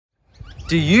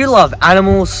Do you love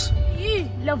animals? You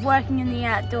love working in the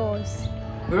outdoors.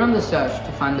 We're on the search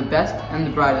to find the best and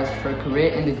the brightest for a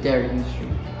career in the dairy industry.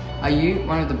 Are you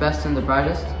one of the best and the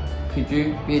brightest? Could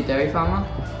you be a dairy farmer?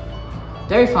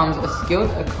 Dairy farmers are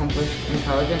skilled, accomplished,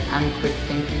 intelligent and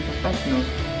quick-thinking professionals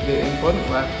who do important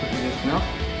work to produce milk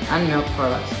and milk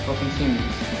products for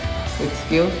consumers, with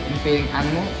skills in feeding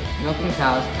animals, milking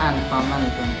cows and farm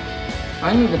management.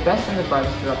 Only the best and the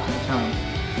brightest are up to the challenge.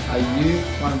 Are you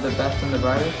one of the best and the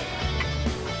brightest?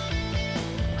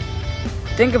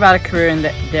 Think about a career in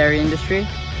the dairy industry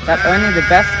that only the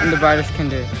best and the brightest can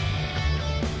do.